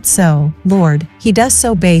 "Not so, Lord," he does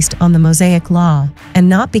so based on the Mosaic law, and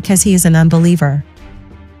not because he is an unbeliever.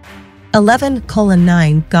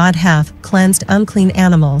 11:9 God hath cleansed unclean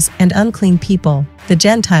animals and unclean people, the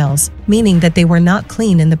Gentiles, meaning that they were not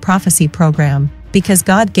clean in the prophecy program, because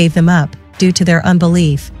God gave them up due to their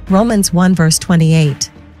unbelief, Romans 1 verse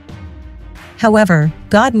 28. However,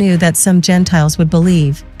 God knew that some Gentiles would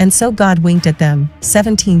believe, and so God winked at them,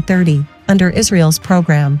 17:30, under Israel's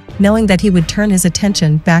program, knowing that he would turn his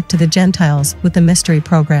attention back to the Gentiles with the mystery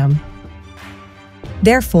program.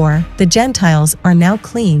 Therefore, the Gentiles are now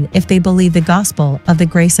clean if they believe the gospel of the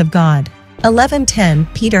grace of God. 11:10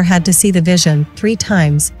 Peter had to see the vision 3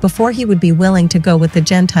 times before he would be willing to go with the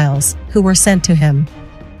Gentiles, who were sent to him.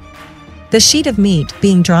 The sheet of meat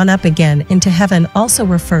being drawn up again into heaven also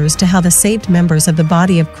refers to how the saved members of the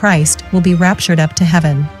body of Christ will be raptured up to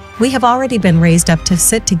heaven. We have already been raised up to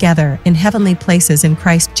sit together in heavenly places in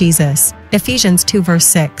Christ Jesus. Ephesians 2 verse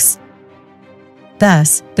 6.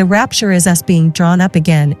 Thus, the rapture is us being drawn up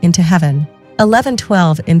again into heaven.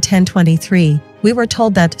 11:12 in 10:23, we were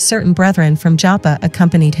told that certain brethren from Joppa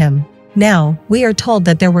accompanied him. Now, we are told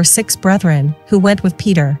that there were 6 brethren who went with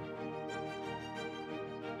Peter.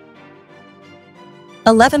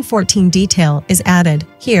 11:14 detail is added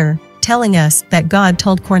here, telling us that God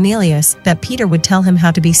told Cornelius that Peter would tell him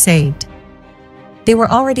how to be saved. They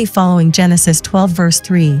were already following Genesis 12 verse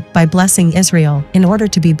 3 by blessing Israel in order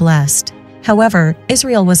to be blessed. However,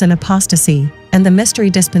 Israel was in apostasy, and the mystery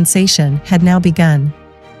dispensation had now begun.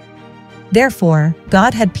 Therefore,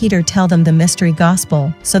 God had Peter tell them the mystery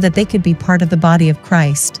gospel so that they could be part of the body of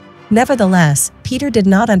Christ. Nevertheless, Peter did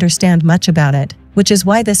not understand much about it, which is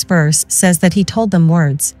why this verse says that he told them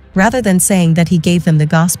words, rather than saying that he gave them the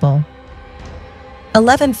gospel.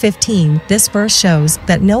 11:15 This verse shows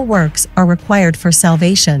that no works are required for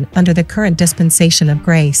salvation under the current dispensation of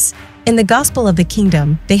grace. In the gospel of the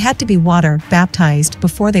kingdom, they had to be water baptized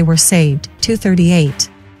before they were saved. 2:38.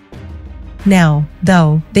 Now,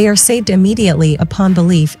 though, they are saved immediately upon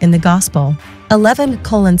belief in the gospel.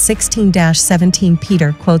 11:16-17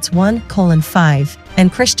 Peter quotes 1:5,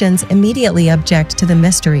 and Christians immediately object to the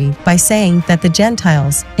mystery by saying that the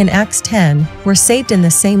Gentiles, in Acts 10, were saved in the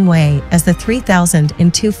same way as the 3,000 in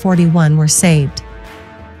 2:41 were saved.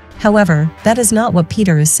 However, that is not what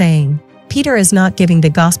Peter is saying. Peter is not giving the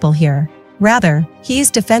gospel here. Rather, he is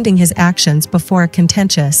defending his actions before a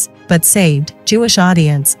contentious, but saved, Jewish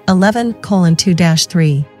audience.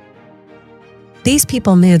 11:2-3. These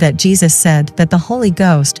people knew that Jesus said that the Holy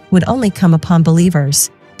Ghost would only come upon believers.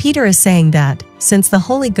 Peter is saying that, since the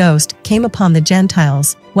Holy Ghost came upon the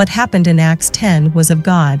Gentiles, what happened in Acts 10 was of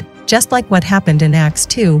God, just like what happened in Acts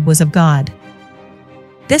 2 was of God.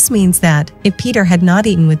 This means that, if Peter had not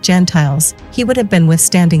eaten with Gentiles, he would have been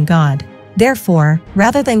withstanding God. Therefore,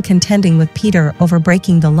 rather than contending with Peter over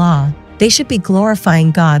breaking the law, they should be glorifying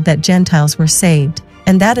God that Gentiles were saved,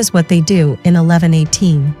 and that is what they do in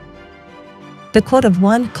 11:18. The quote of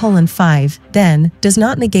 1:5, then, does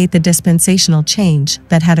not negate the dispensational change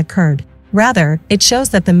that had occurred. Rather, it shows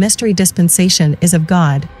that the mystery dispensation is of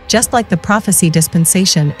God, just like the prophecy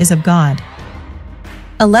dispensation is of God.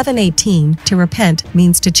 11:18, to repent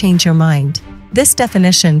means to change your mind. This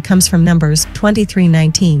definition comes from Numbers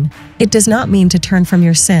 23:19. It does not mean to turn from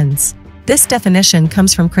your sins. This definition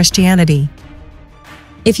comes from Christianity.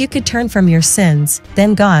 If you could turn from your sins,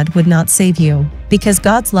 then God would not save you, because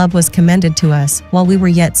God's love was commended to us while we were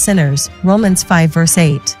yet sinners. Romans 5 verse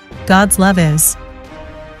 8. God's love is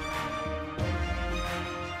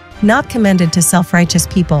not commended to self-righteous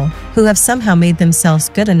people who have somehow made themselves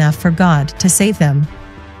good enough for God to save them.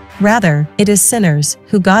 Rather, it is sinners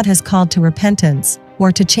who God has called to repentance,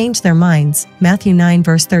 or to change their minds. Matthew 9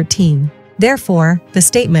 verse 13. Therefore, the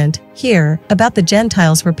statement here about the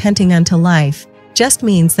Gentiles repenting unto life just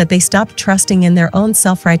means that they stopped trusting in their own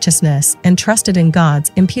self-righteousness and trusted in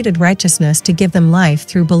God's imputed righteousness to give them life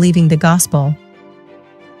through believing the gospel.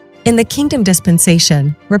 In the kingdom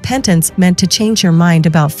dispensation, repentance meant to change your mind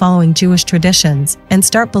about following Jewish traditions and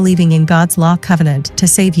start believing in God's law covenant to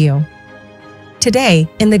save you. Today,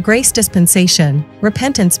 in the grace dispensation,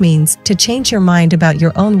 repentance means to change your mind about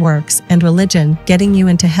your own works and religion getting you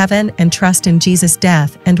into heaven and trust in Jesus'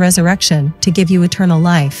 death and resurrection to give you eternal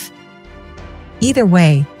life. Either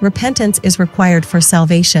way, repentance is required for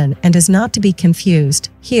salvation and is not to be confused,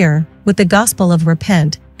 here, with the gospel of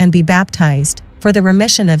repent and be baptized, for the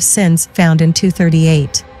remission of sins found in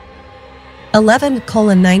 2:38.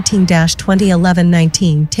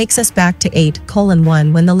 11:19-20 takes us back to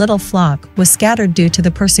 8:1 when the little flock was scattered due to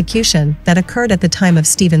the persecution that occurred at the time of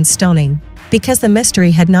Stephen's stoning. Because the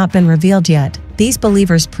mystery had not been revealed yet, these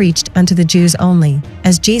believers preached unto the Jews only,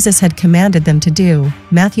 as Jesus had commanded them to do.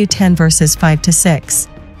 Matthew 10 verses 5-6.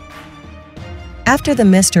 After the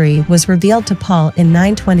mystery was revealed to Paul in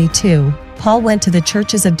 9:22, Paul went to the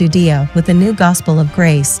churches of Judea with the new gospel of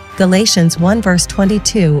grace, Galatians 1 verse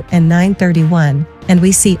 22 and 9:31, and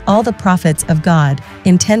we see all the prophets of God,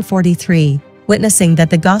 in 10:43, witnessing that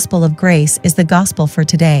the gospel of grace is the gospel for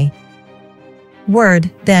today. Word,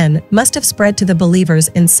 then, must have spread to the believers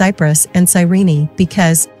in Cyprus and Cyrene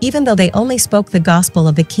because, even though they only spoke the gospel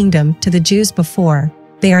of the kingdom to the Jews before,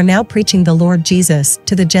 they are now preaching the Lord Jesus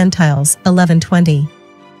to the Gentiles. 11:20.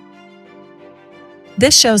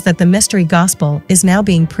 This shows that the mystery gospel is now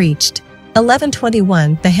being preached.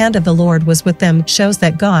 11:21 The hand of the Lord was with them shows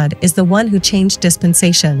that God is the one who changed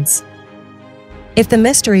dispensations. If the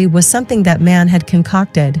mystery was something that man had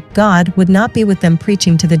concocted, God would not be with them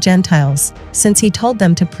preaching to the Gentiles, since he told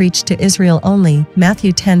them to preach to Israel only,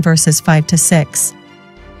 Matthew 10 verses 5-6.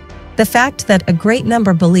 The fact that a great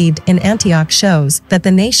number believed in Antioch shows that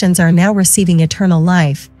the nations are now receiving eternal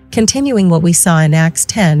life, continuing what we saw in Acts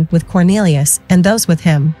 10 with Cornelius and those with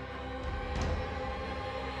him.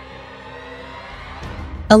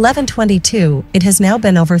 11:22 It has now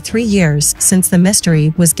been over 3 years since the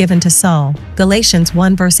mystery was given to Saul, Galatians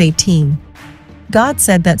 1 verse 18. God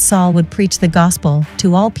said that Saul would preach the gospel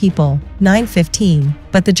to all people, 9:15,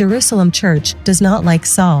 but the Jerusalem church does not like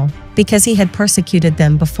Saul, because he had persecuted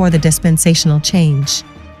them before the dispensational change.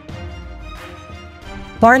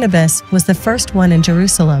 Barnabas was the first one in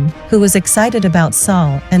Jerusalem who was excited about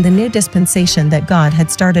Saul and the new dispensation that God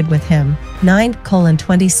had started with him,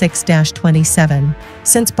 9:26-27.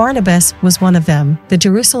 Since Barnabas was one of them, the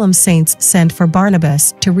Jerusalem saints sent for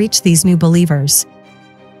Barnabas to reach these new believers.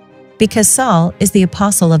 Because Saul is the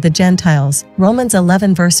apostle of the Gentiles, Romans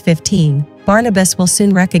 11 verse 15, Barnabas will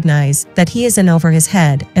soon recognize that he is in over his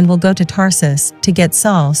head and will go to Tarsus to get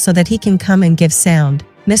Saul so that he can come and give sound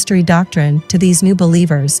mystery doctrine to these new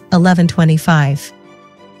believers, 11:25.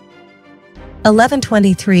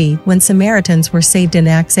 11:23 When Samaritans were saved in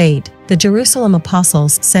Acts 8, the Jerusalem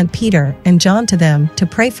apostles sent Peter and John to them to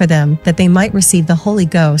pray for them that they might receive the Holy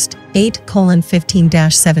Ghost,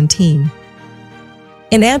 8:15-17.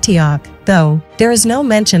 In Antioch, though, there is no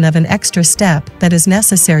mention of an extra step that is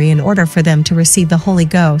necessary in order for them to receive the Holy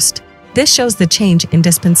Ghost. This shows the change in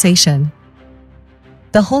dispensation.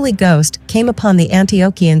 The Holy Ghost came upon the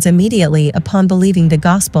Antiochians immediately upon believing the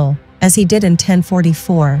gospel, as he did in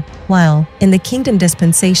 1044, while, in the kingdom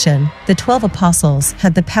dispensation, the 12 apostles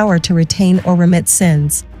had the power to retain or remit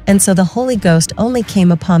sins, and so the Holy Ghost only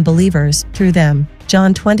came upon believers through them,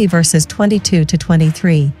 John 20 verses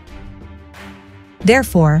 22-23.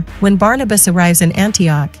 Therefore, when Barnabas arrives in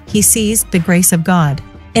Antioch, he sees the grace of God.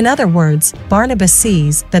 In other words, Barnabas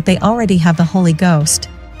sees that they already have the Holy Ghost.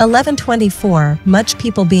 11:24 Much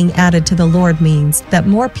people being added to the Lord means that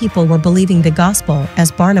more people were believing the gospel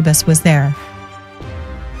as Barnabas was there.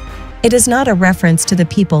 It is not a reference to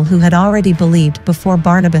the people who had already believed before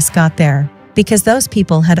Barnabas got there, because those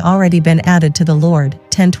people had already been added to the Lord,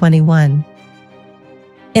 10:21.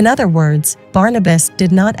 In other words, Barnabas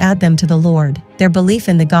did not add them to the Lord, their belief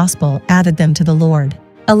in the gospel added them to the Lord.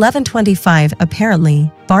 11:25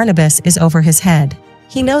 Apparently, Barnabas is over his head.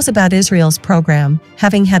 He knows about Israel's program,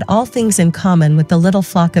 having had all things in common with the little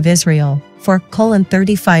flock of Israel, for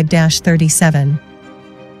 35-37.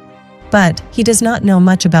 But he does not know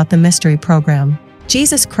much about the mystery program.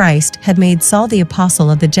 Jesus Christ had made Saul the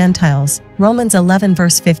apostle of the Gentiles, Romans 11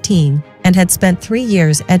 verse 15, and had spent 3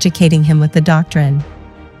 years educating him with the doctrine.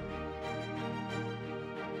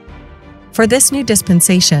 For this new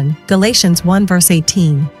dispensation, Galatians 1 verse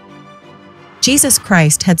 18. Jesus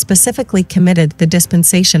Christ had specifically committed the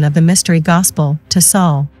dispensation of the mystery gospel to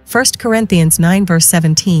Saul, 1 Corinthians 9 verse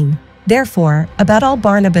 17. Therefore, about all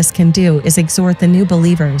Barnabas can do is exhort the new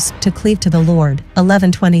believers to cleave to the Lord,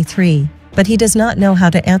 11:23, but he does not know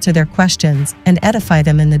how to answer their questions and edify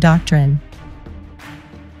them in the doctrine.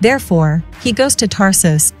 Therefore, he goes to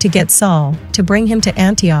Tarsus to get Saul, to bring him to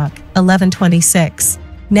Antioch, 11:26.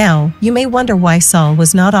 Now, you may wonder why Saul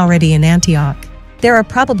was not already in Antioch. There are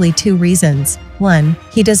probably 2 reasons. 1,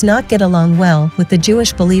 he does not get along well with the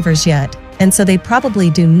Jewish believers yet, and so they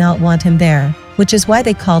probably do not want him there, which is why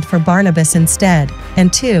they called for Barnabas instead.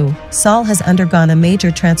 And 2, Saul has undergone a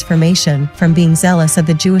major transformation from being zealous of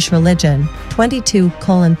the Jewish religion,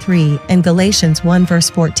 22:3 and Galatians 1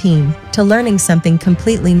 verse 14, to learning something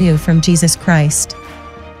completely new from Jesus Christ.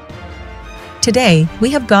 Today,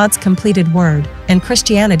 we have God's completed word, and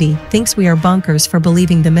Christianity thinks we are bonkers for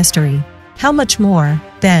believing the mystery. How much more,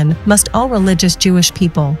 then, must all religious Jewish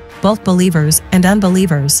people, both believers and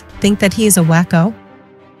unbelievers, think that he is a wacko?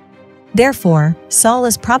 Therefore, Saul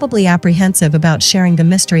is probably apprehensive about sharing the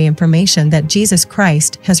mystery information that Jesus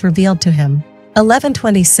Christ has revealed to him.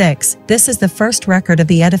 11:26 This is the first record of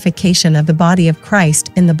the edification of the body of Christ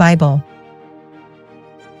in the Bible.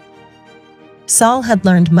 Saul had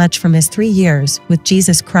learned much from his 3 years with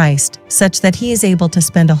Jesus Christ, such that he is able to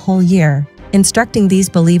spend a whole year instructing these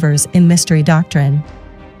believers in mystery doctrine.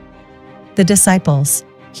 The disciples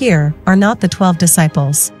here are not the 12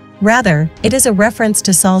 disciples. Rather, it is a reference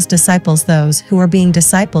to Saul's disciples, those who are being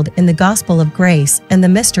discipled in the gospel of grace and the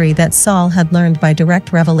mystery that Saul had learned by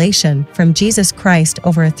direct revelation from Jesus Christ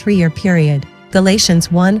over a 3-year period. Galatians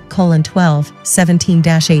 1:12,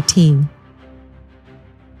 17-18.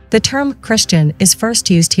 The term Christian is first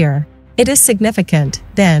used here. It is significant,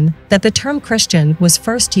 then, that the term Christian was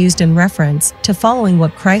first used in reference to following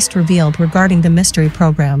what Christ revealed regarding the mystery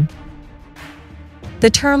program. The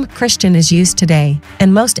term Christian is used today,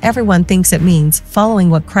 and most everyone thinks it means following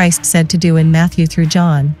what Christ said to do in Matthew through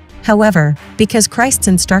John. However, because Christ's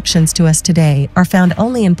instructions to us today are found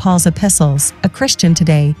only in Paul's epistles, a Christian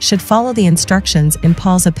today should follow the instructions in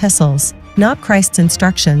Paul's epistles, not Christ's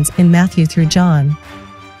instructions in Matthew through John.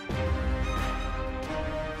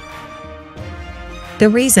 The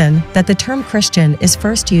reason that the term Christian is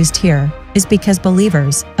first used here is because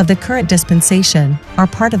believers of the current dispensation are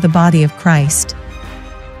part of the body of Christ.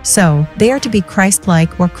 So, they are to be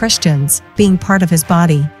Christ-like or Christians, being part of his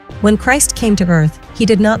body. When Christ came to earth, he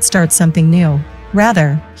did not start something new.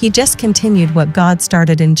 Rather, he just continued what God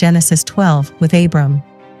started in Genesis 12 with Abram.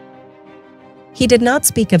 He did not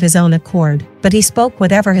speak of his own accord, but he spoke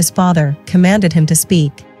whatever his Father commanded him to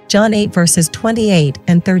speak. John 8 verses 28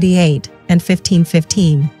 and 38 and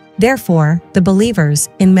 15:15. Therefore, the believers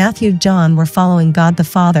in Matthew and John were following God the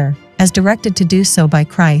Father, as directed to do so by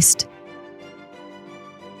Christ.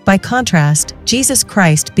 By contrast, Jesus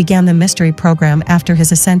Christ began the mystery program after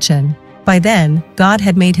his ascension. By then, God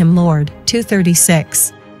had made him Lord,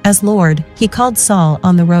 2:36. As Lord, he called Saul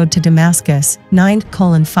on the road to Damascus,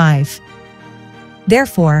 9:5.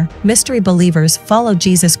 Therefore, mystery believers follow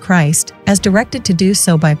Jesus Christ, as directed to do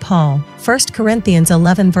so by Paul, 1 Corinthians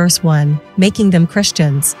 11 verse 1, making them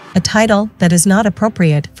Christians, a title that is not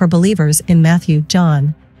appropriate for believers in Matthew,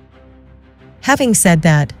 John. Having said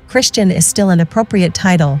that, Christian is still an appropriate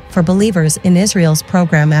title for believers in Israel's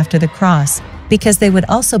program after the cross, because they would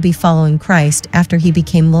also be following Christ after he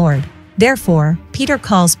became Lord. Therefore, Peter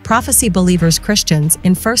calls prophecy believers Christians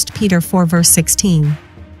in 1 Peter 4 verse 16.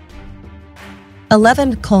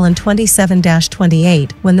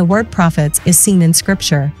 11:27-28. When the word prophets is seen in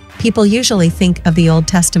Scripture, people usually think of the Old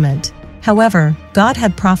Testament. However, God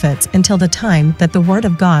had prophets until the time that the Word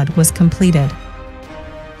of God was completed.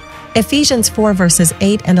 Ephesians 4 verses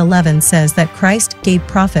 8 and 11 says that Christ gave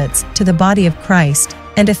prophets to the body of Christ,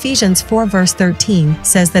 and Ephesians 4 verse 13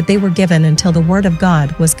 says that they were given until the Word of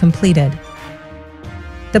God was completed.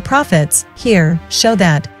 The prophets, here, show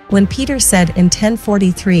that, when Peter said in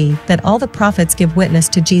 10:43 that all the prophets give witness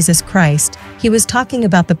to Jesus Christ, he was talking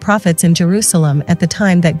about the prophets in Jerusalem at the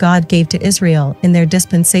time that God gave to Israel in their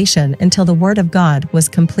dispensation until the Word of God was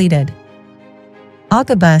completed.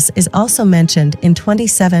 Agabus is also mentioned in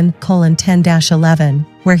 27:10-11,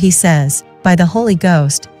 where he says, by the Holy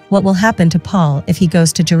Ghost, what will happen to Paul if he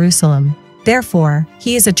goes to Jerusalem? Therefore,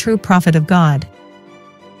 he is a true prophet of God.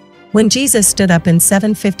 When Jesus stood up in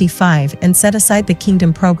 755 and set aside the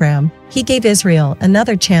kingdom program, he gave Israel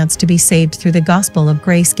another chance to be saved through the gospel of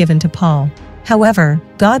grace given to Paul. However,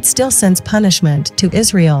 God still sends punishment to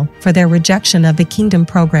Israel for their rejection of the kingdom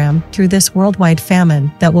program through this worldwide famine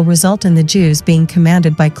that will result in the Jews being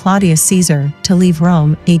commanded by Claudius Caesar to leave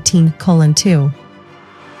Rome, 18:2.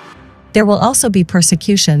 There will also be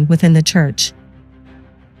persecution within the church.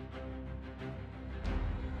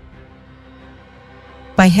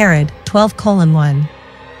 By Herod, 12:1.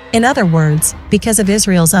 In other words, because of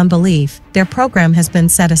Israel's unbelief, their program has been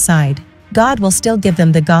set aside. God will still give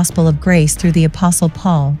them the gospel of grace through the Apostle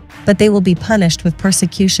Paul, but they will be punished with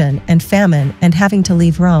persecution and famine and having to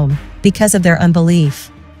leave Rome because of their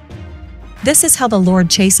unbelief. This is how the Lord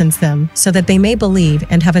chastens them, so that they may believe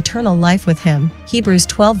and have eternal life with him. Hebrews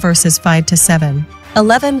 12 verses 5-7.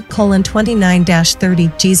 11:29-30.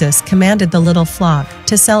 Jesus commanded the little flock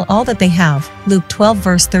to sell all that they have, Luke 12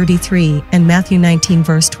 verse 33 and Matthew 19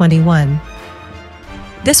 verse 21.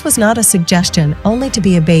 This was not a suggestion only to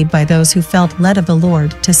be obeyed by those who felt led of the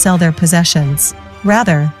Lord to sell their possessions.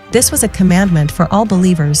 Rather, this was a commandment for all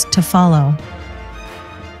believers to follow.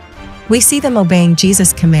 We see them obeying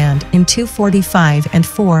Jesus' command in 2:45 and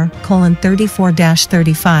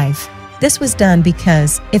 4:34-35. This was done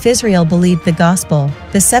because, if Israel believed the gospel,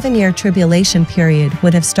 the 7-year tribulation period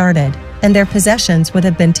would have started, and their possessions would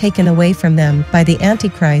have been taken away from them by the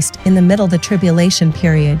Antichrist in the middle of the tribulation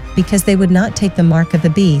period, because they would not take the mark of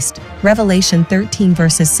the beast. Revelation 13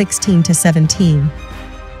 verses 16-17.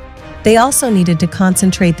 They also needed to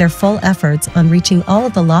concentrate their full efforts on reaching all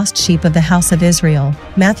of the lost sheep of the house of Israel.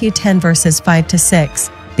 Matthew 10 verses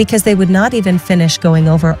 5-6. Because they would not even finish going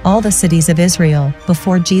over all the cities of Israel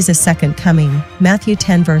before Jesus' second coming. Matthew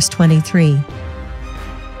 10 verse 23.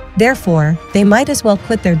 Therefore, they might as well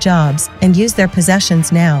quit their jobs and use their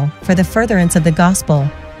possessions now for the furtherance of the gospel,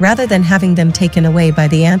 rather than having them taken away by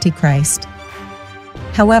the Antichrist.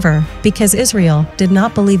 However, because Israel did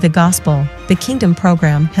not believe the gospel, the kingdom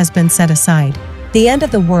program has been set aside. The end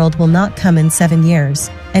of the world will not come in 7 years.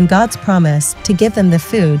 and God's promise to give them the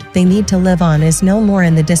food they need to live on is no more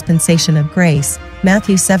in the dispensation of grace.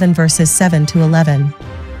 Matthew 7 verses 7 to 11.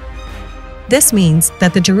 This means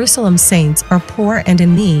that the Jerusalem saints are poor and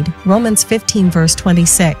in need. Romans 15 verse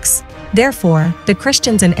 26. Therefore, the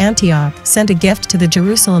Christians in Antioch sent a gift to the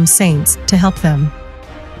Jerusalem saints to help them.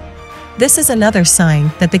 This is another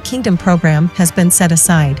sign that the kingdom program has been set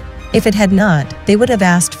aside. If it had not, they would have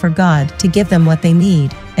asked for God to give them what they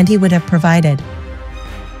need, and He would have provided.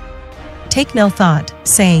 Take no thought,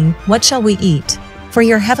 saying, What shall we eat? For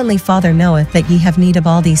your heavenly Father knoweth that ye have need of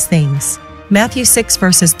all these things. Matthew 6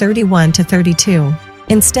 verses 31 to 32.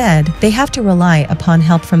 Instead, they have to rely upon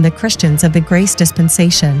help from the Christians of the grace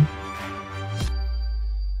dispensation.